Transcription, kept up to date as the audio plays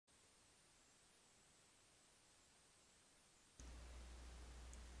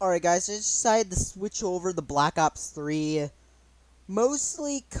Alright guys, I just decided to switch over to Black Ops 3.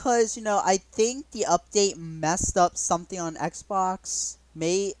 Mostly because, I think the update messed up something on Xbox.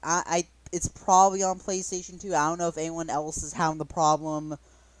 It's probably on PlayStation 2. I don't know if anyone else is having the problem.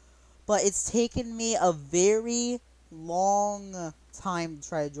 But it's taken me a very long time to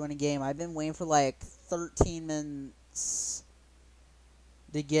try to join a game. I've been waiting for like 13 minutes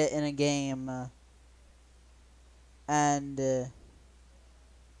to get in a game. And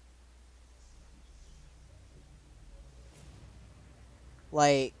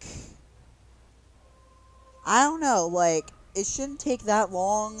like, I don't know, like, it shouldn't take that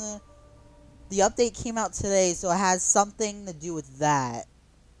long. The update came out today, so it has something to do with that.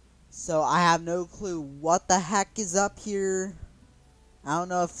 So I have no clue what the heck is up here. I don't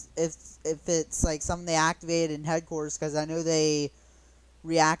know if it's like something they activated in headquarters, because I know they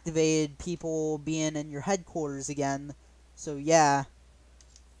reactivated people being in your headquarters again. So yeah.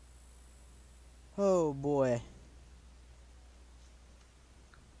 Oh boy.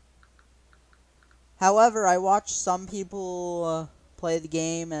 However, I watched some people play the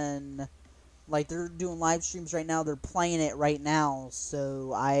game, and like they're doing live streams right now. They're playing it right now,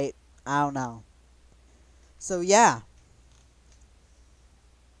 so I don't know. So yeah.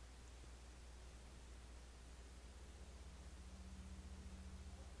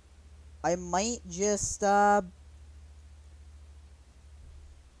 I might just no,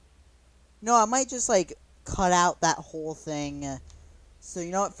 I might just like cut out that whole thing. So you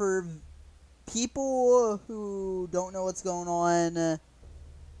know what, for people who don't know what's going on,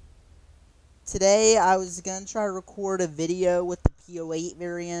 today I was going to try to record a video with the P08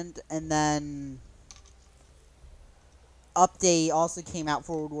 variant, and then update also came out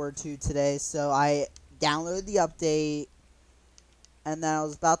for World War II today, so I downloaded the update, and then I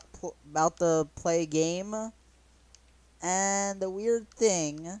was about to play a game, and the weird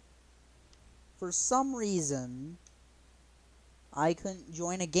thing, for some reason, I couldn't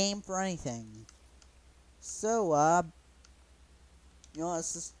join a game for anything. So,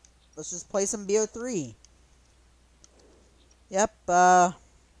 let's just play some BO3. Yep, not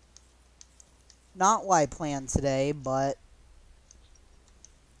what I planned today, but,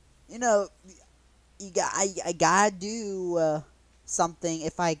 I gotta do, something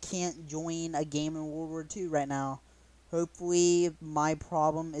if I can't join a game in World War II right now. Hopefully, my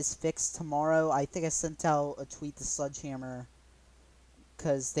problem is fixed tomorrow. I think I sent out a tweet to Sledgehammer,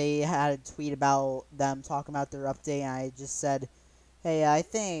 because they had a tweet about them talking about their update, and I just said, hey, I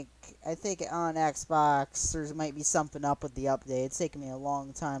think on Xbox there might be something up with the update. It's taken me a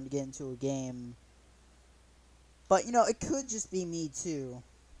long time to get into a game. But, it could just be me too.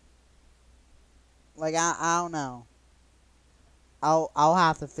 Like, I don't know. I'll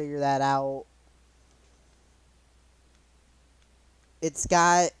have to figure that out.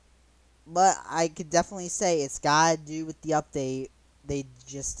 But I could definitely say it's got to do with the update they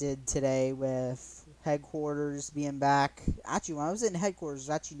just did today with headquarters being back. Actually, when I was in headquarters,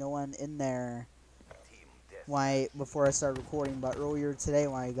 there's actually no one in there before I started recording, but earlier today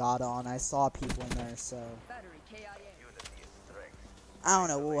when I got on, I saw people in there, so I don't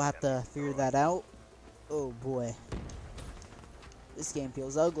know, we'll have to figure that out. Oh boy. This game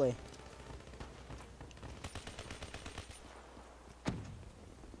feels ugly.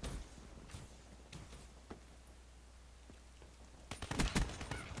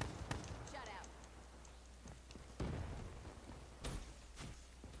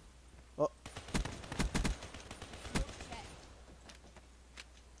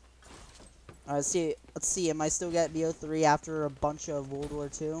 Let's see, am I still get BO3 after a bunch of World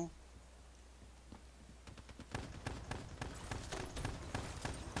War II?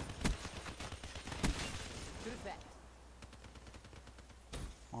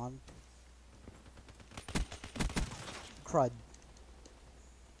 On. Crud.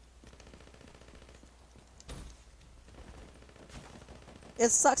 It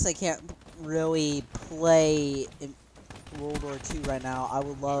sucks I can't really play in World War II right now. I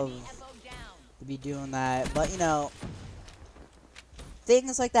would love to be doing that, but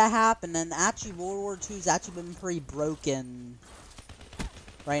things like that happen, and actually World War II's actually been pretty broken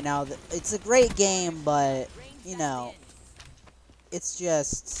right now. It's a great game, but it's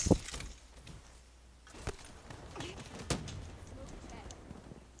just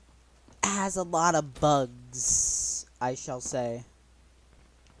has a lot of bugs, I shall say.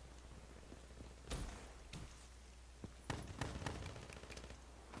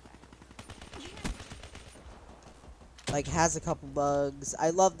 Like, has a couple bugs. I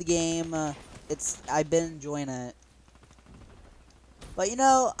love the game. I've been enjoying it. But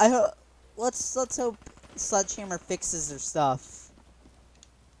let's hope Sledgehammer fixes their stuff.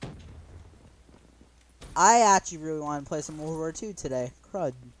 I actually really want to play some World War II today.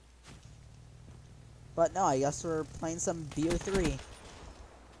 Crud. But no, I guess we're playing some BO3.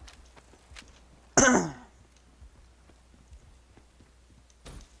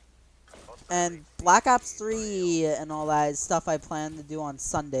 And Black Ops 3 and all that is stuff I plan to do on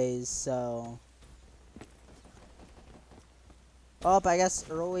Sundays, so... Oh, I guess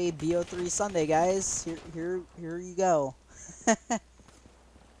early BO3 Sunday, guys. Here you go.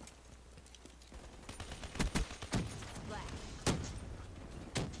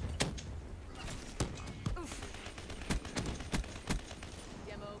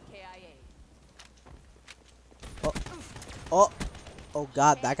 Oh, oh, oh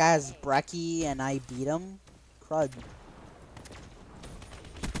God, that guy has Brecci and I beat him? Crud.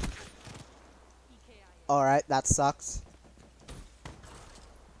 Alright, that sucks.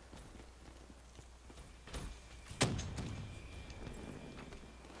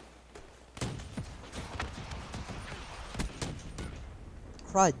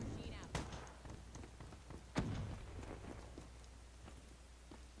 Crud.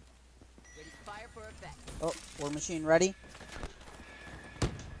 Oh, War Machine ready?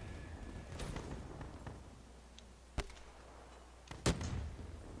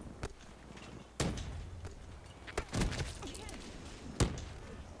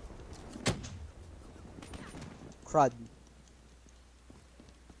 Crud.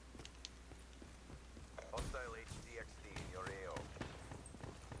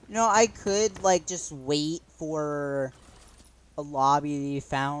 You know, I could, like, just wait for a lobby to be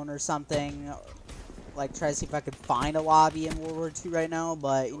found or something. Like, try to see if I could find a lobby in World War II right now,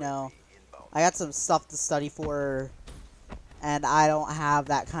 but, you know, I got some stuff to study for, and I don't have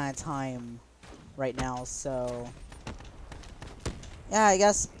that kind of time right now, so... Yeah, I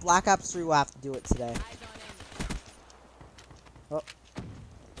guess Black Ops 3 will have to do it today. Oh.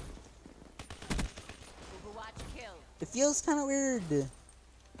 It feels kind of weird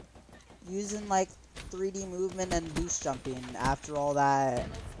using, like, 3D movement and boost jumping after all that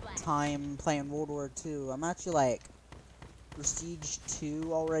time playing World War II. I'm actually, like, Prestige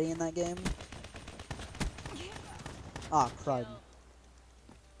 2 already in that game. Ah, crud.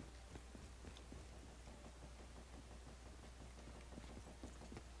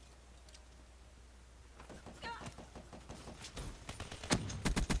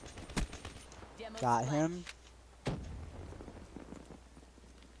 Got him.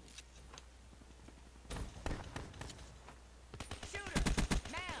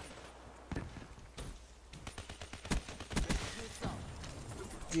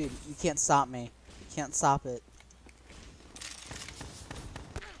 Dude, you can't stop me. You can't stop it.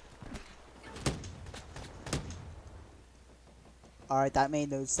 Alright, that made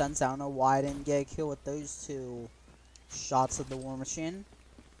no sense. I don't know why I didn't get a kill with those two shots of the War Machine.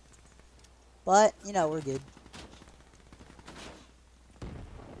 But, you know, we're good.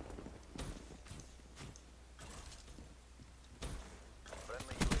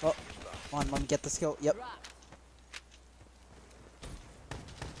 Oh, come on, let me get this kill. Yep.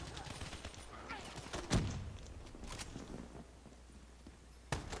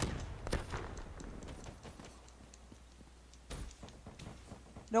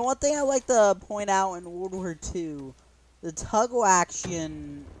 You know, one thing I like to point out in World War II, the tuggle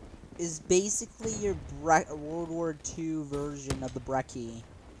action is basically your World War II version of the Brecci.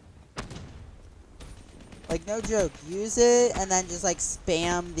 Like, no joke, use it and then just, like,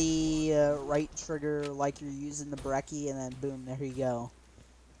 spam the right trigger like you're using the Brecci, and then boom, there you go.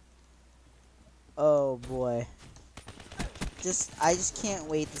 Oh, boy. I just can't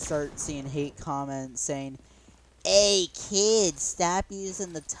wait to start seeing hate comments saying, "Hey, kids, stop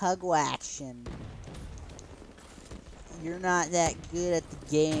using the tuggle action. You're not that good at the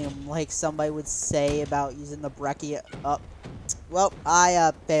game," like somebody would say about using the Brecci up. Well,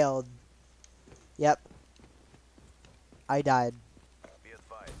 I failed. Yep. I died. Be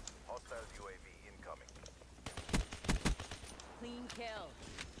advised, hostile UAV incoming. Clean kill.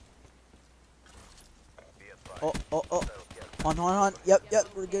 Be advised. Oh. On. Yep,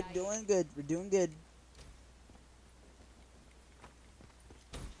 we're good, doing good. We're doing good.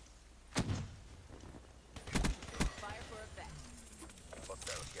 Fire for effect.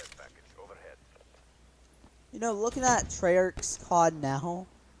 Hostile care package overhead. You know, looking at Treyarch's COD now,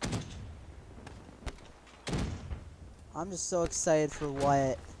 I'm just so excited for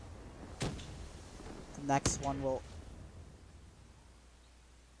what the next one will...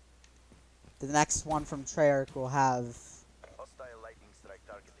 The next one from Treyarch will have. Hostile lightning strike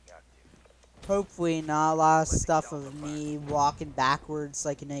targeting active. Hopefully not a lot of stuff of me walking backwards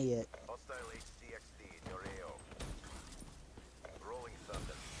like an idiot. Hostile HCXD in your AO. Rolling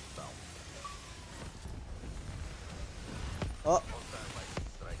thunder. Down. Oh,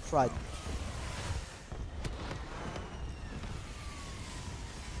 crud.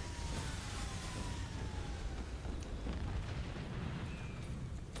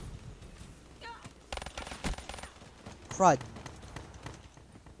 Crud.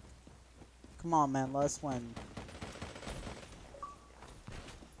 Come on, man, let's win.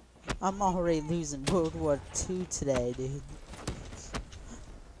 I'm already losing World War II today, dude.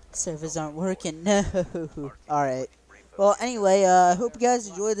 Servers aren't working. No. Alright. Well, anyway, hope you guys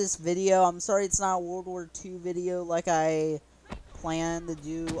enjoyed this video. I'm sorry it's not a World War II video like I planned to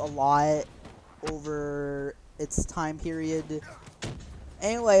do a lot over its time period.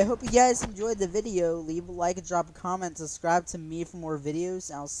 Anyway, I hope you guys enjoyed the video. Leave a like and drop a comment. Subscribe to me for more videos.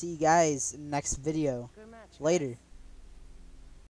 And I'll see you guys in the next video. Later.